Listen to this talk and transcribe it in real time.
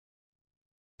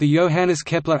The Johannes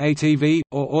Kepler ATV,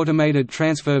 or Automated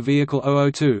Transfer Vehicle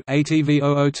 002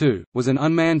 (ATV 002), was an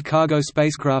unmanned cargo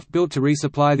spacecraft built to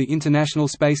resupply the International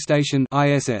Space Station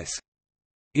 (ISS).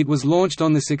 It was launched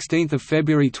on 16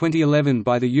 February 2011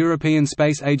 by the European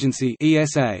Space Agency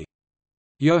 (ESA).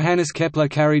 Johannes Kepler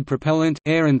carried propellant,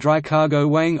 air and dry cargo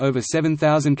weighing over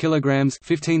 7,000 kg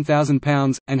 (15,000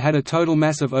 pounds), and had a total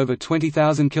mass of over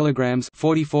 20,000 kg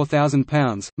 (44,000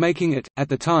 pounds), making it, at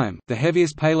the time, the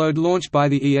heaviest payload launched by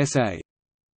the ESA.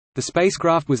 The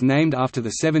spacecraft was named after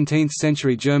the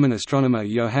 17th-century German astronomer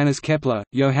Johannes Kepler.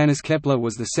 Johannes Kepler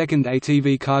was the second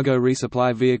ATV cargo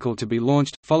resupply vehicle to be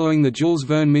launched, following the Jules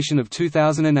Verne mission of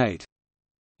 2008.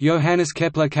 Johannes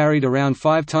Kepler carried around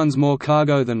 5 tons more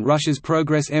cargo than Russia's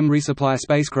Progress M resupply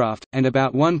spacecraft, and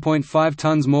about 1.5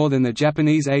 tons more than the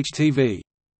Japanese HTV.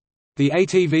 The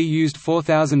ATV used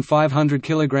 4,500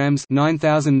 kg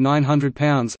 (9,900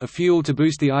 pounds) of fuel to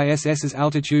boost the ISS's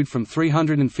altitude from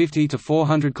 350 to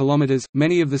 400 km.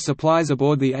 Many of the supplies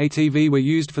aboard the ATV were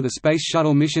used for the Space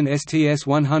Shuttle mission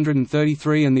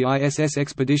STS-133 and the ISS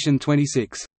Expedition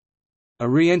 26. A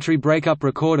re-entry breakup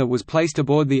recorder was placed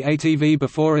aboard the ATV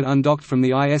before it undocked from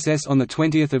the ISS on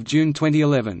 20 June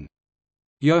 2011.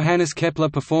 Johannes Kepler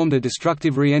performed a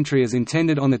destructive re-entry as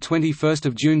intended on 21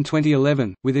 June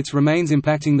 2011, with its remains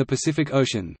impacting the Pacific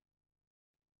Ocean.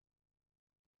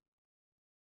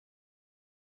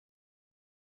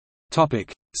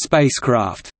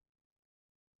 Spacecraft.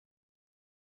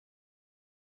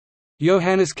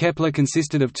 Johannes Kepler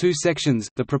consisted of 2 sections,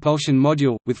 the propulsion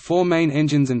module, with 4 main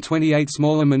engines and 28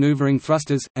 smaller maneuvering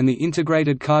thrusters, and the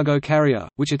integrated cargo carrier,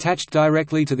 which attached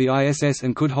directly to the ISS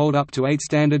and could hold up to 8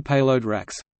 standard payload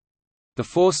racks. The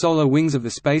 4 solar wings of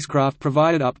the spacecraft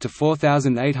provided up to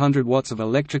 4,800 watts of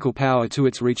electrical power to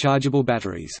its rechargeable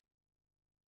batteries.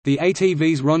 The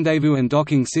ATV's rendezvous and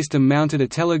docking system mounted a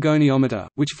telegoniometer,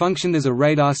 which functioned as a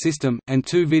radar system, and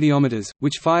 2 videometers,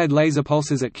 which fired laser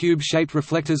pulses at cube-shaped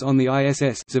reflectors on the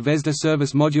ISS Zvezda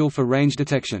service module for range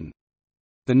detection.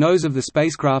 The nose of the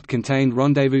spacecraft contained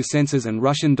rendezvous sensors and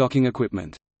Russian docking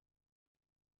equipment.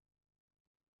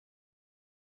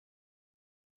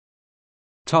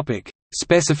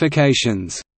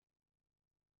 Specifications.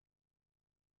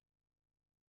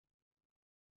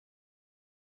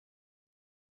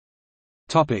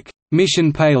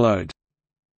 Mission payload.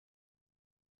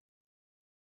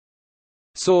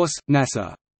 Source: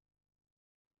 NASA.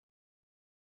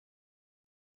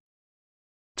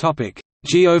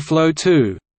 GeoFlow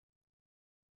II.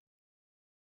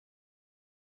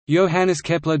 Johannes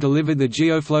Kepler delivered the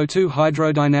GeoFlow II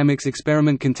hydrodynamics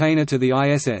experiment container to the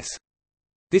ISS.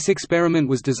 This experiment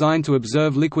was designed to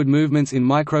observe liquid movements in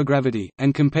microgravity,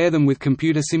 and compare them with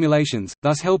computer simulations,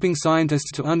 thus helping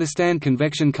scientists to understand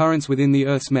convection currents within the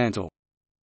Earth's mantle.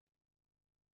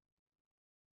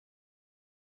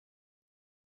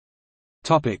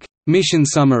 Mission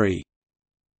summary.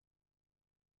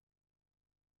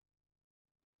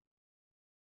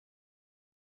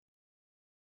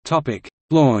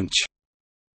 Launch.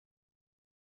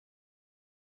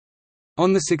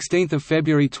 On 16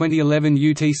 February 2011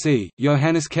 UTC,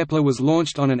 Johannes Kepler was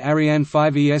launched on an Ariane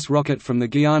 5 ES rocket from the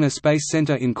Guiana Space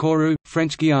Centre in Kourou,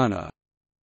 French Guiana.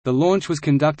 The launch was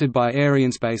conducted by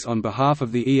Arianespace on behalf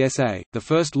of the ESA. The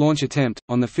first launch attempt,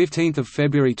 on 15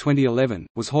 February 2011,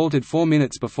 was halted 4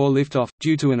 minutes before liftoff,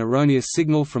 due to an erroneous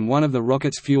signal from one of the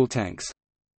rocket's fuel tanks.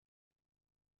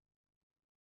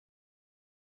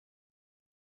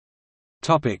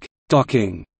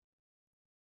 Docking.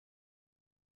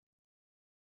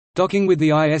 Docking with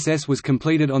the ISS was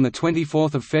completed on 24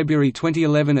 February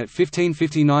 2011 at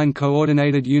 15:59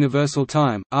 Coordinated Universal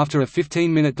Time, after a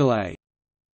 15-minute delay.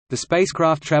 The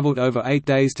spacecraft traveled over 8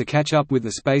 days to catch up with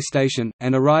the space station,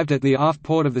 and arrived at the aft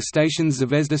port of the station's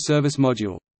Zvezda service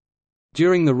module.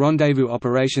 During the rendezvous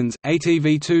operations,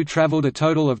 ATV-2 traveled a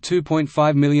total of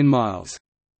 2.5 million miles.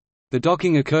 The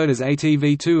docking occurred as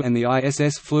ATV-2 and the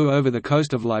ISS flew over the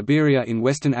coast of Liberia in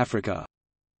Western Africa.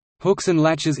 Hooks and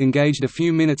latches engaged a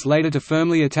few minutes later to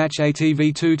firmly attach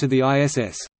ATV-2 to the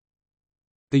ISS.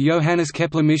 The Johannes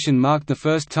Kepler mission marked the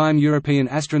first time European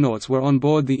astronauts were on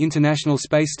board the International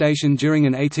Space Station during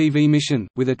an ATV mission,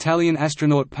 with Italian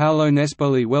astronaut Paolo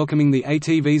Nespoli welcoming the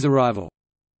ATV's arrival.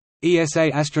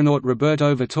 ESA astronaut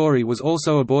Roberto Vittori was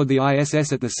also aboard the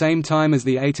ISS at the same time as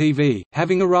the ATV,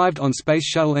 having arrived on Space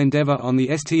Shuttle Endeavour on the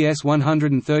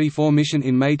STS-134 mission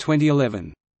in May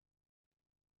 2011.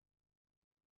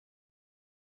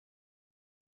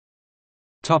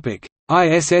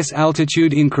 ISS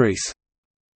altitude increase.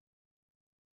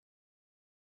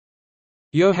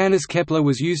 Johannes Kepler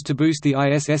was used to boost the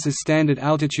ISS's standard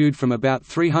altitude from about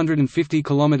 350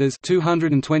 km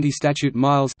 (220 statute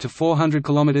miles) to 400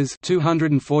 km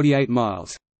 (248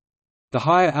 miles). The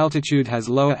higher altitude has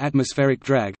lower atmospheric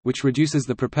drag, which reduces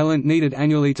the propellant needed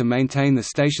annually to maintain the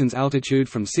station's altitude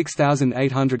from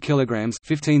 6,800 kg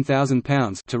 (15,000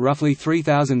 pounds) to roughly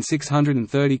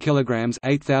 3,630 kg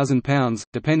 (8,000 pounds),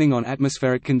 depending on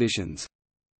atmospheric conditions.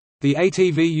 The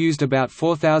ATV used about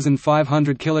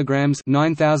 4,500 kg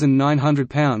 (9,900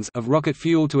 pounds) of rocket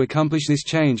fuel to accomplish this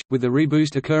change, with the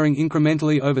reboost occurring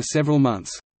incrementally over several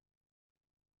months.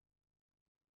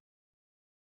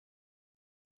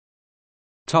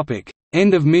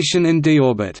 End of mission and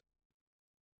deorbit.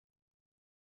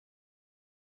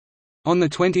 On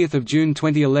 20 June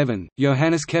 2011,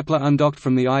 Johannes Kepler undocked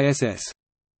from the ISS.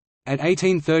 At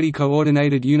 18:30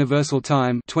 Coordinated Universal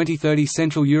Time 2030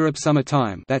 Central Europe Summer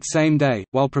Time that same day,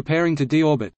 while preparing to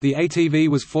deorbit, the ATV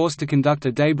was forced to conduct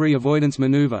a debris avoidance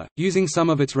maneuver, using some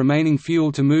of its remaining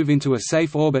fuel to move into a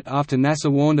safe orbit after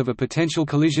NASA warned of a potential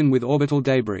collision with orbital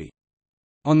debris.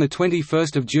 On 21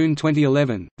 June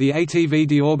 2011, the ATV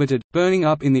deorbited, burning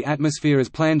up in the atmosphere as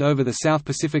planned over the South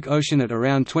Pacific Ocean at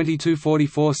around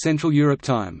 22:44 Central Europe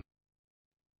Time.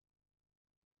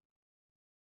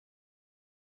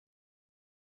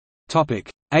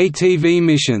 ATV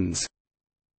missions.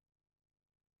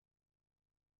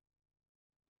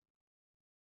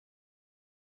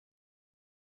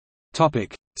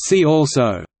 See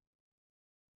also: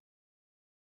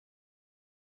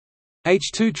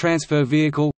 H-2 transfer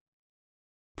vehicle,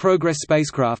 Progress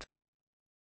spacecraft,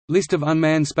 List of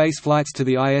unmanned space flights to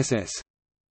the ISS.